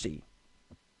mercy?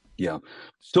 Yeah,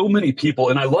 so many people,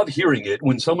 and I love hearing it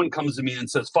when someone comes to me and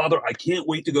says, Father, I can't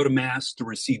wait to go to Mass to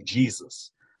receive Jesus.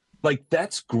 Like,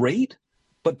 that's great,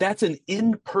 but that's an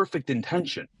imperfect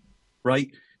intention,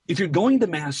 right? If you're going to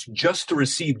Mass just to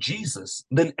receive Jesus,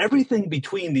 then everything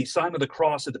between the sign of the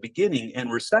cross at the beginning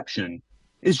and reception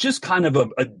is just kind of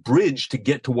a bridge to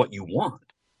get to what you want.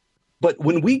 But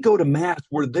when we go to Mass,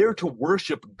 we're there to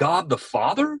worship God the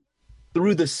Father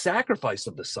through the sacrifice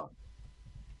of the Son.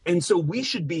 And so we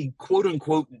should be, quote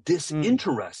unquote,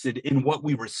 disinterested in what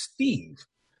we receive.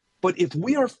 But if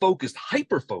we are focused,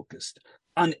 hyper-focused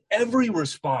on every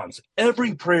response,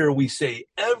 every prayer we say,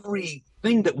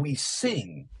 everything that we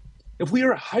sing, if we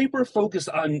are hyper-focused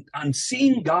on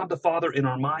seeing God the Father in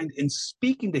our mind and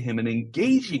speaking to him and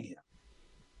engaging him,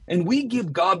 and we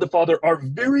give God the Father our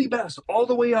very best all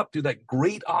the way up to that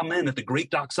great amen at the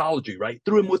great doxology, right?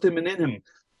 Through him, with him, and in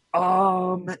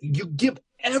him. You give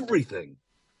everything.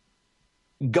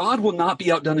 God will not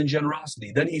be outdone in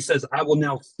generosity. Then he says, I will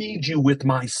now feed you with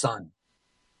my Son.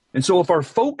 And so if our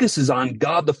focus is on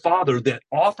God the Father, that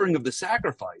offering of the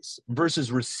sacrifice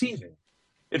versus receiving,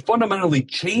 it fundamentally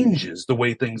changes the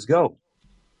way things go.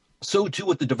 So too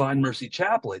with the Divine Mercy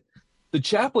Chaplet. The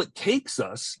chaplet takes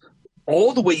us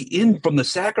all the way in from the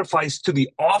sacrifice to the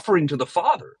offering to the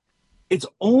Father. It's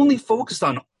only focused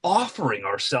on offering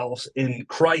ourselves in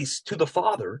Christ to the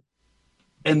Father.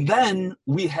 And then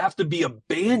we have to be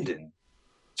abandoned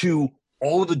to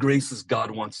all of the graces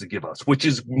God wants to give us, which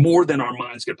is more than our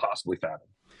minds could possibly fathom.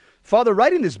 Father,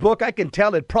 writing this book, I can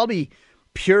tell it probably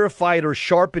purified or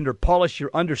sharpened or polished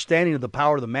your understanding of the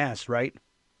power of the Mass, right?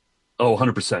 Oh,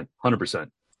 100%, 100%.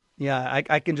 Yeah,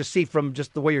 I can just see from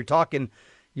just the way you're talking,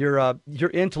 your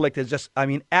intellect is just, I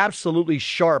mean, absolutely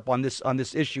sharp on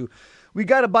this issue. We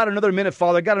got about another minute,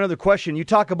 Father. I got another question. You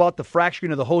talk about the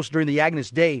fracturing of the host during the Agnus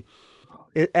Dei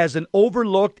as an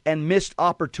overlooked and missed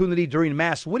opportunity during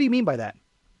Mass. What do you mean by that?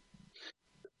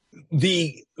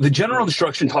 The general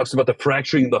instruction talks about the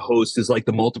fracturing of the host is like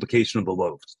the multiplication of the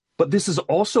loaves. But this is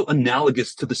also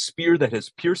analogous to the spear that has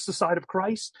pierced the side of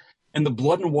Christ and the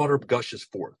blood and water gushes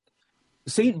forth.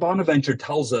 St. Bonaventure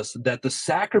tells us that the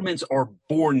sacraments are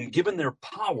born, given their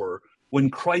power,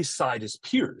 when Christ's side is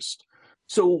pierced.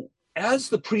 So as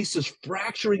the priest is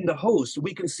fracturing the host,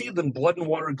 we can see the blood and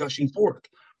water gushing forth.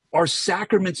 Our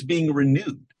sacraments being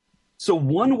renewed. So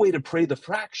one way to pray the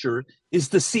fracture is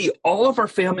to see all of our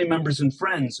family members and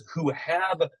friends who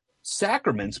have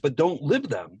sacraments but don't live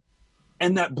them,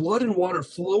 and that blood and water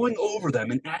flowing over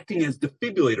them and acting as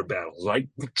defibrillator battles, right?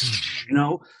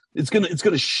 It's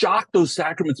gonna shock those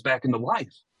sacraments back into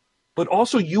life. But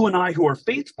also you and I who are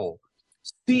faithful,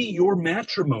 see your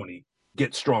matrimony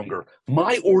get stronger.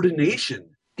 My ordination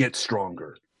gets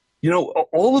stronger.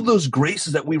 All of those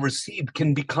graces that we received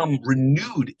can become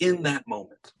renewed in that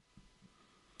moment.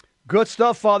 Good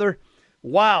stuff, Father.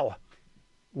 Wow.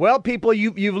 Well, people,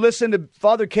 you've listened to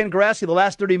Father Ken Geraci the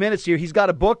last 30 minutes here. He's got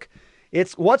a book.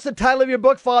 What's the title of your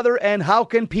book, Father, and how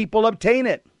can people obtain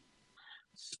it?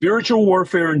 Spiritual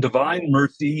Warfare and Divine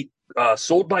Mercy,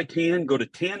 sold by Tan. Go to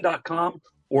tan.com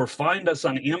or find us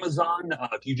on Amazon.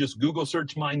 If you just Google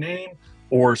search my name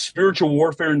or Spiritual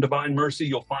Warfare and Divine Mercy,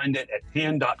 you'll find it at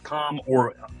tan.com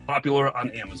or popular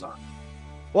on Amazon.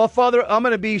 Well, Father, I'm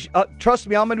going to be, trust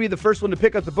me, I'm going to be the first one to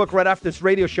pick up the book right after this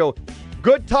radio show.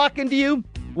 Good talking to you.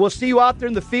 We'll see you out there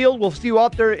in the field. We'll see you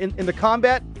out there in the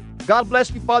combat. God bless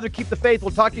you, Father. Keep the faith.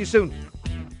 We'll talk to you soon.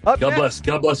 God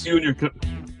bless you and your...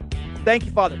 Thank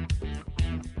you, Father.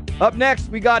 Up next,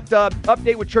 we got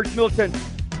update with Church Militant.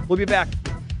 We'll be back.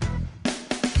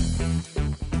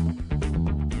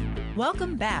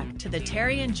 Welcome back to the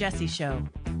Terry and Jesse Show.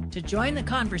 To join the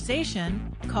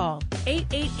conversation, call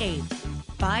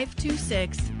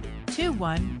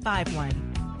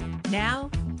 888-526-2151. Now,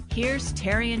 here's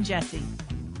Terry and Jesse.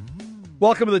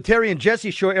 Welcome to the Terry and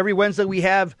Jesse Show. Every Wednesday we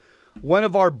have one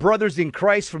of our brothers in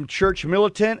Christ from Church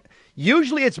Militant.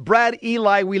 Usually it's Brad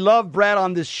Eli. We love Brad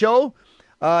on this show.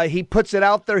 He puts it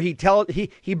out there. He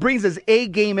brings his A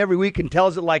game every week and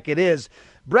tells it like it is.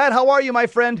 Brad, how are you, my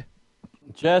friend?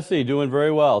 Jesse, doing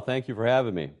very well. Thank you for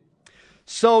having me.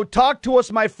 So talk to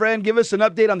us, my friend. Give us an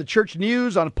update on the church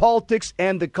news, on politics,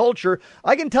 and the culture.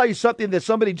 I can tell you something that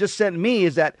somebody just sent me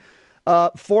is that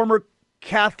former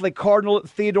Catholic Cardinal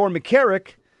Theodore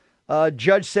McCarrick,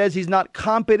 judge says he's not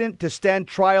competent to stand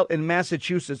trial in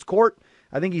Massachusetts court.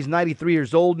 I think he's 93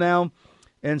 years old now.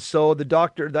 And so the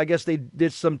doctor, I guess they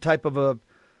did some type of a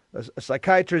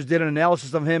psychiatrist did an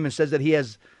analysis of him and says that he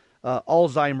has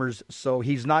Alzheimer's, so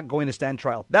he's not going to stand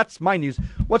trial. That's my news.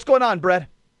 What's going on, Brett?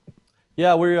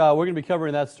 Yeah, we're going to be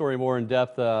covering that story more in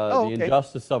depth, the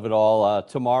injustice of it all,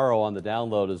 tomorrow on the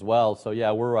download as well. So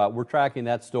yeah, we're tracking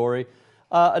that story.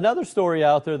 Another story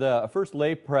out there: the first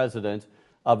lay president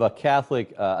of a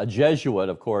Catholic, a Jesuit,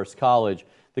 of course, college,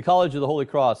 the College of the Holy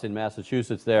Cross in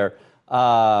Massachusetts. There,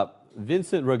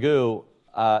 Vincent Ragu,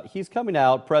 he's coming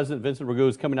out. President Vincent Ragu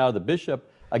is coming out of the bishop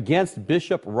against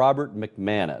Bishop Robert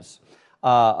McManus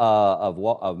of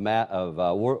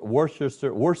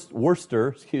Worcester,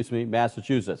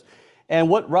 Massachusetts. And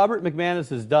what Robert McManus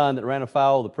has done that ran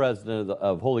afoul of the president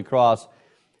of Holy Cross,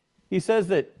 he says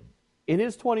that in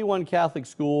his 21 Catholic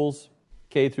schools,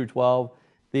 K through 12,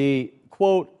 the,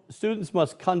 quote, students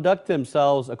must conduct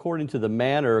themselves according to the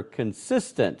manner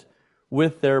consistent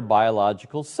with their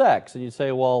biological sex. And you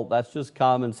say, well, that's just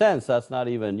common sense. That's not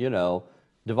even,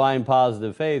 divine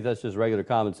positive faith. That's just regular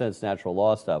common sense, natural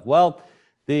law stuff. Well,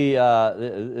 the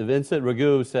Vincent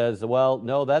Ragu says, well,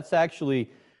 no, that's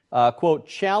actually, quote,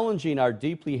 challenging our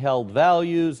deeply held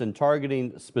values and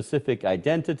targeting specific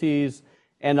identities,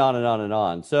 and on and on and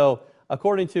on. So,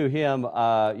 according to him,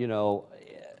 the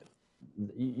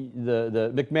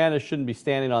McManus shouldn't be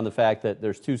standing on the fact that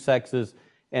there's two sexes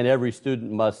and every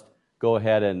student must go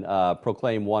ahead and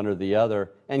proclaim one or the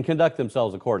other and conduct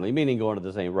themselves accordingly, meaning going to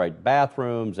the same right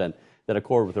bathrooms and that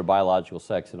accord with their biological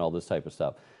sex and all this type of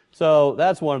stuff. So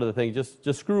that's one of the things, just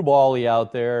screwbally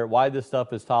out there. Why this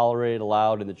stuff is tolerated,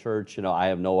 allowed in the church, I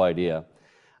have no idea.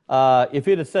 If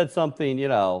he'd have said something,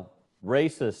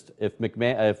 racist, if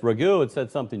Ragu had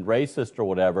said something racist or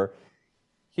whatever,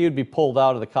 he would be pulled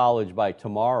out of the college by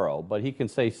tomorrow. But he can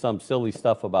say some silly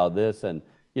stuff about this and,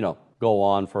 go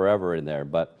on forever in there.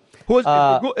 But is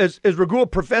Ragu a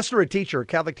professor or a teacher, a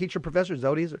Catholic teacher, professor? Is that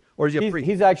what he is? Or is he a priest?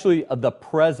 He's actually the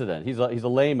president. He's a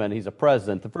layman. He's a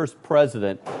president, the first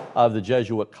president of the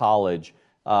Jesuit college,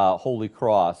 Holy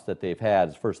Cross, that they've had,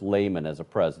 his first layman as a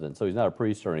president. So he's not a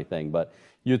priest or anything, but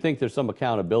you'd think there's some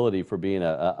accountability for being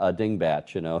a dingbat,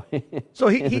 So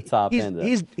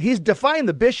he's defying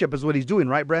the bishop is what he's doing,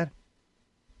 right, Brad?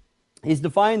 He's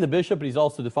defying the bishop, but he's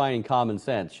also defying common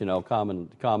sense,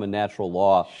 common natural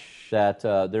law that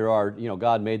there are,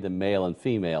 God made them male and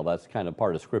female. That's kind of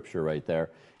part of Scripture right there.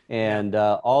 And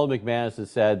all McManus has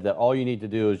said that all you need to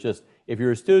do is just, if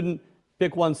you're a student,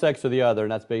 pick one sex or the other,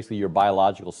 and that's basically your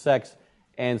biological sex,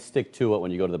 and stick to it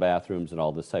when you go to the bathrooms and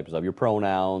all this type of stuff, your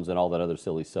pronouns and all that other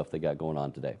silly stuff they got going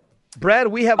on today. Brad,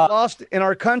 we have lost, in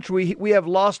our country, we have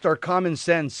lost our common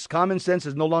sense. Common sense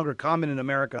is no longer common in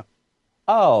America.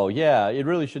 Oh, yeah, it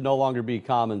really should no longer be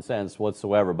common sense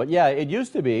whatsoever. But yeah, it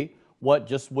used to be what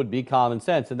just would be common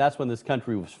sense, and that's when this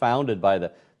country was founded by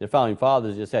the founding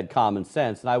fathers. Just had common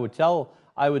sense, and I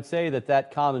would say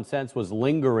that common sense was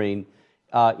lingering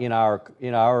in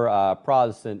our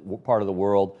Protestant part of the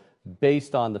world,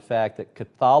 based on the fact that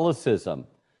Catholicism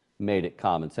made it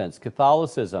common sense.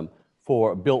 Catholicism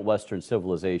built Western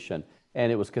civilization,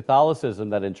 and it was Catholicism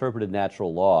that interpreted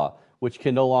natural law, which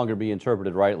can no longer be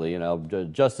interpreted rightly.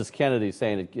 Justice Kennedy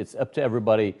saying it's up to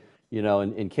everybody,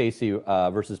 in Casey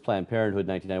versus Planned Parenthood,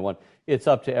 1991, it's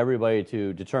up to everybody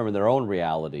to determine their own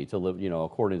reality, to live,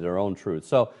 according to their own truth.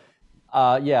 So,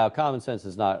 common sense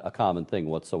is not a common thing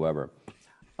whatsoever.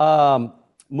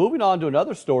 Moving on to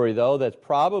another story, though, that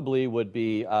probably would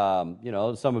be,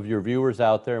 some of your viewers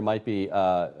out there might be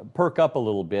perk up a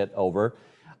little bit over.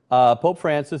 Pope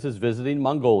Francis is visiting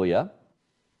Mongolia.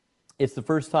 It's the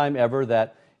first time ever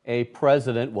that a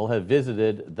president will have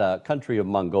visited the country of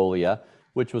Mongolia,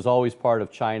 which was always part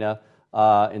of China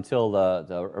until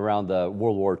around the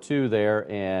World War II there,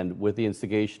 and with the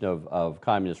instigation of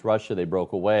communist Russia, they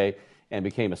broke away and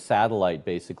became a satellite,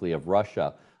 basically, of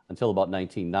Russia until about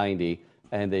 1990,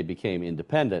 and they became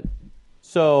independent.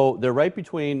 So they're right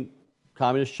between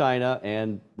communist China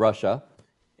and Russia,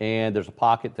 and there's a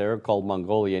pocket there called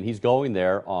Mongolia, and he's going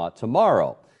there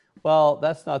tomorrow. Well,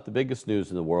 that's not the biggest news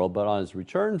in the world, but on his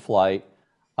return flight,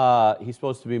 he's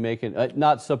supposed to be making,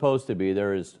 not supposed to be,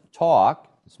 there is talk,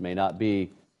 this may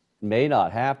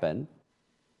not happen,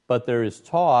 but there is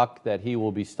talk that he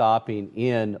will be stopping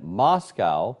in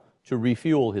Moscow to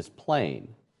refuel his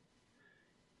plane.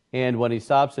 And when he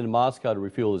stops in Moscow to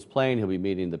refuel his plane, he'll be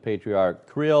meeting the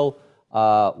Patriarch Kirill.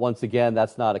 Once again,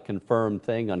 that's not a confirmed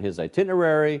thing on his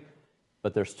itinerary,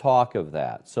 but there's talk of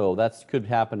that. So that could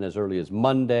happen as early as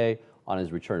Monday on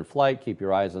his return flight. Keep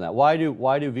your eyes on that. Why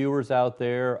do viewers out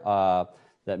there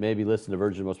that maybe listen to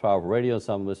Virgin Most Powerful Radio,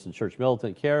 some listen to Church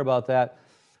Militant, care about that?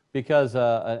 Because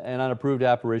an unapproved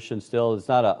apparition still, it's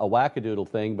not a wackadoodle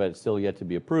thing, but it's still yet to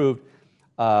be approved.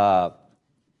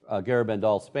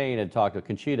 Garabandal, Spain, had talked to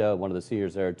Conchita, one of the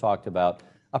seers there, had talked about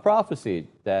a prophecy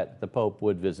that the Pope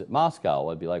would visit Moscow.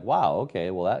 I'd be like, wow,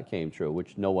 okay, well, that came true,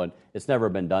 which it's never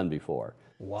been done before.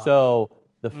 Wow. So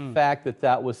the fact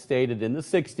that was stated in the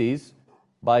 60s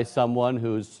by someone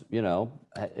who's,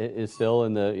 is still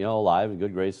in the, alive and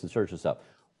good grace and church and stuff.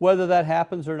 Whether that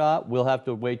happens or not, we'll have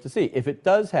to wait to see. If it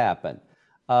does happen,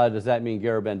 does that mean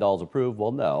Garabandal's approved?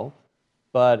 Well, no.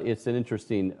 But it's an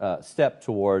interesting step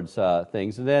towards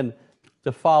things. And then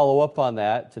to follow up on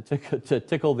that, to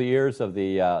tickle the ears of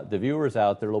the viewers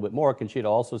out there a little bit more, Conchita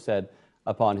also said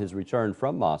upon his return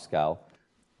from Moscow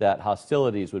that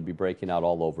hostilities would be breaking out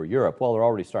all over Europe. Well, they're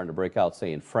already starting to break out,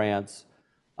 say, in France.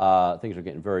 Things are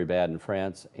getting very bad in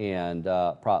France and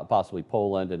possibly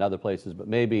Poland and other places. But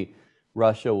maybe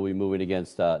Russia will be moving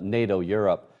against NATO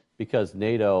Europe because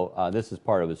NATO, this is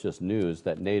part of it's just news,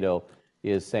 that NATO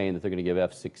is saying that they're going to give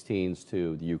F-16s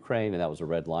to the Ukraine, and that was a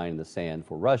red line in the sand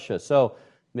for Russia. So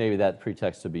maybe that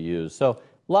pretext to be used. So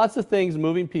lots of things,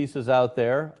 moving pieces out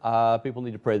there. People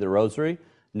need to pray the rosary,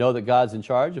 know that God's in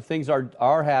charge. If things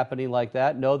are happening like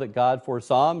that, know that God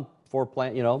foresaw them,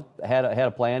 had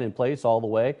a plan in place all the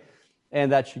way,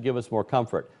 and that should give us more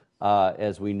comfort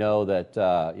as we know that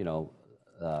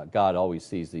God always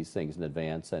sees these things in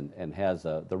advance and has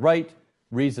the right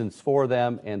reasons for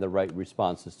them and the right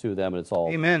responses to them, and it's all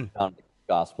Amen. found in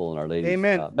the gospel and Our Lady's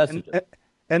Amen. messages.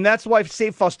 And that's why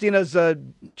St. Faustina's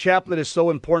chaplet is so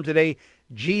important today.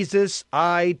 Jesus,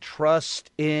 I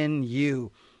trust in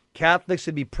you. Catholics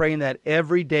should be praying that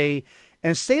every day.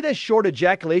 And say that short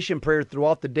ejaculation prayer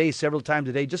throughout the day, several times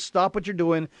a day. Just stop what you're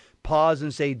doing, pause,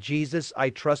 and say, Jesus, I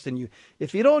trust in you.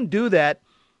 If you don't do that,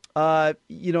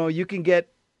 you can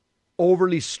get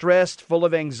overly stressed, full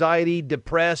of anxiety,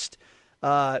 depressed.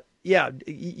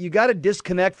 You got to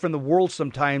disconnect from the world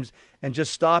sometimes and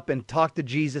just stop and talk to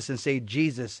Jesus and say,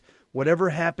 Jesus, whatever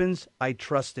happens, I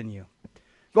trust in you.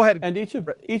 Go ahead. And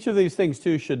each of these things,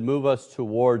 too, should move us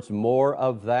towards more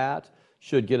of that,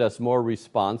 should get us more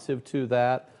responsive to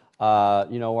that.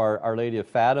 Our Lady of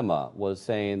Fatima was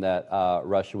saying that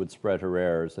Russia would spread her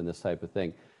errors and this type of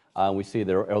thing. We see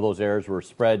those errors were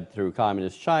spread through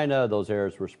communist China. Those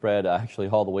errors were spread actually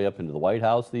all the way up into the White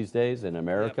House these days in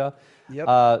America.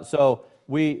 Yep. So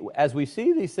as we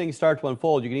see these things start to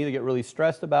unfold, you can either get really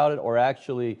stressed about it or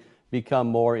actually become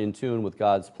more in tune with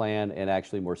God's plan and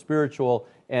actually more spiritual.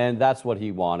 And that's what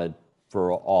he wanted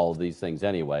for all of these things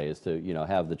anyway, is to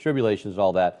have the tribulations and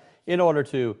all that in order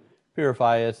to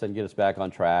purify us and get us back on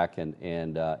track and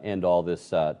end all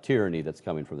this tyranny that's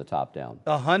coming from the top down.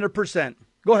 100%.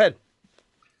 Go ahead.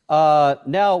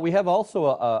 Now, we have also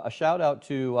a shout-out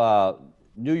to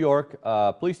New York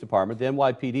Police Department. The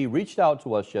NYPD reached out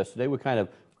to us yesterday. We're kind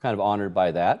of honored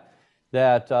by that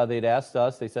they'd asked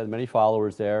us. They said many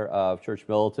followers there of Church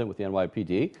Militant with the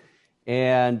NYPD,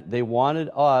 and they wanted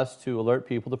us to alert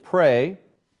people to pray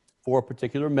for a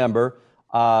particular member,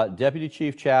 Deputy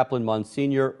Chief Chaplain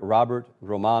Monsignor Robert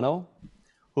Romano,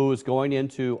 who is going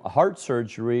into a heart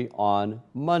surgery on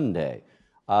Monday.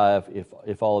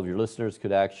 If all of your listeners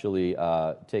could actually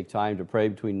take time to pray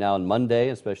between now and Monday,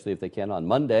 especially if they can on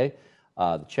Monday,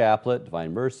 the chaplet,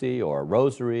 Divine Mercy, or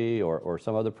Rosary, or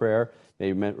some other prayer,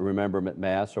 maybe remember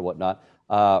Mass or whatnot.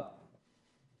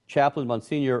 Chaplain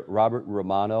Monsignor Robert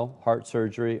Romano, heart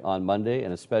surgery on Monday,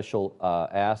 and a special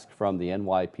ask from the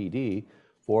NYPD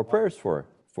for prayers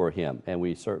for him. And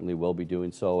we certainly will be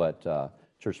doing so at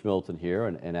Church Militant here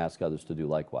and ask others to do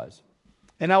likewise.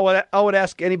 And I would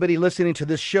ask anybody listening to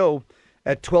this show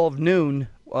at 12 noon,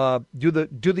 do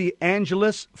the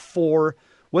Angelus for,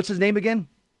 what's his name again?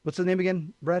 What's his name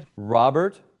again, Brad?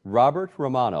 Robert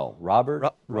Romano.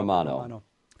 Romano.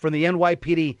 From the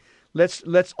NYPD.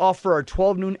 Let's offer our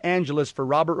 12 noon Angelus for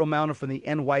Robert Romano from the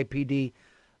NYPD.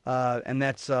 And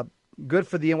that's good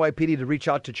for the NYPD to reach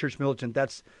out to Church Militant.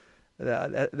 That's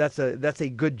a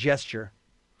good gesture.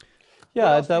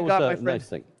 Yeah, that was a nice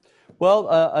thing. Well,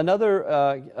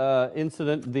 another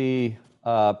incident, the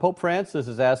Pope Francis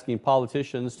is asking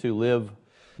politicians to live,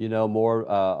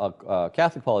 more,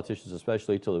 Catholic politicians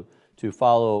especially, to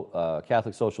follow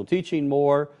Catholic social teaching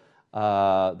more.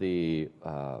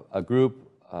 A group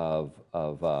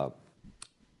of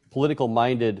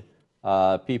political-minded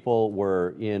people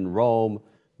were in Rome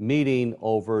meeting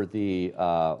over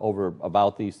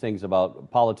about these things, about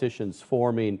politicians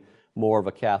forming more of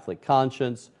a Catholic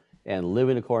conscience and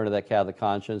living according to that Catholic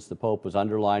conscience. The Pope was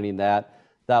underlining that.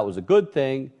 That was a good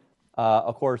thing.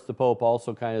 Of course, the Pope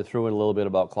also kind of threw in a little bit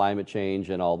about climate change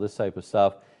and all this type of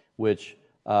stuff, which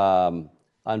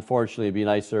unfortunately would be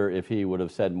nicer if he would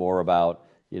have said more about,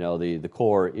 the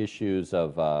core issues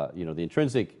of, the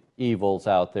intrinsic evils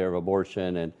out there of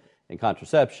abortion and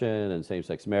contraception and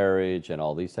same-sex marriage and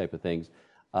all these type of things.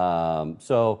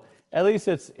 So at least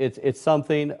it's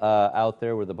something out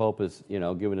there where the Pope is,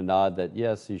 giving a nod that,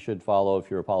 yes, you should follow, if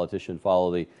you're a politician,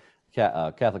 follow the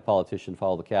Catholic politician,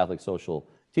 follow the Catholic social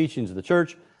teachings of the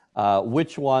Church.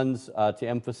 Which ones to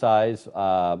emphasize?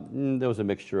 There was a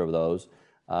mixture of those.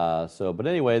 But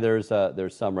anyway,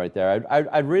 there's some right there.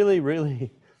 I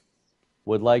really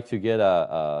would like to get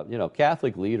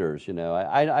Catholic leaders.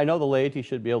 I know the laity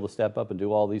should be able to step up and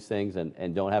do all these things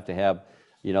and don't have to have,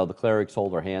 the clerics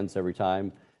hold their hands every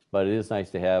time. But it is nice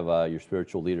to have your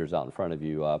spiritual leaders out in front of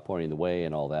you, pointing the way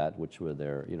and all that, which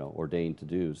they're ordained to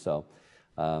do. So,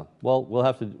 we'll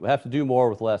have to do more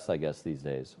with less, I guess, these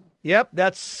days. Yep,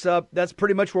 that's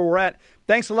pretty much where we're at.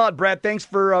 Thanks a lot, Brad. Thanks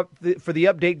for the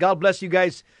update. God bless you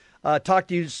guys. Talk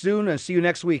to you soon and see you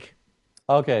next week.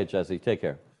 Okay, Jesse. Take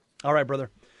care. All right, brother.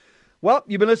 Well,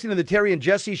 you've been listening to the Terry and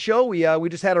Jesse Show. We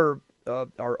just had our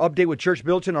update with Church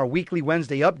Militant, our weekly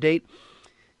Wednesday update.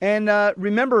 And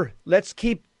remember, let's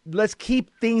keep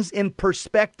things in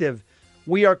perspective.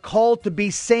 We are called to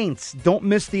be saints. Don't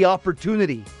miss the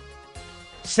opportunity.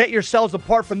 Set yourselves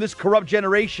apart from this corrupt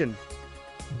generation.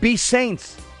 Be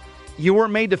saints. You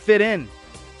weren't made to fit in.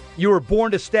 You were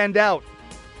born to stand out.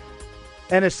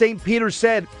 And as St. Peter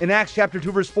said in Acts chapter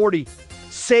 2, verse 40,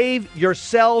 Save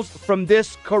yourselves from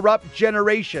this corrupt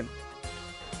generation.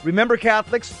 Remember,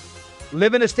 Catholics,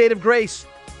 live in a state of grace.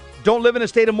 Don't live in a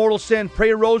state of mortal sin.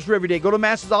 Pray a rosary every day. Go to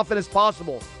Mass as often as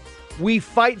possible. We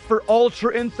fight for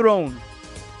altar and throne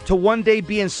to one day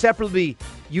be inseparably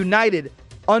united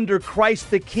under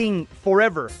Christ the King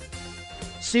forever.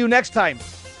 See you next time.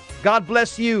 God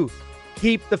bless you.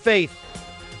 Keep the faith.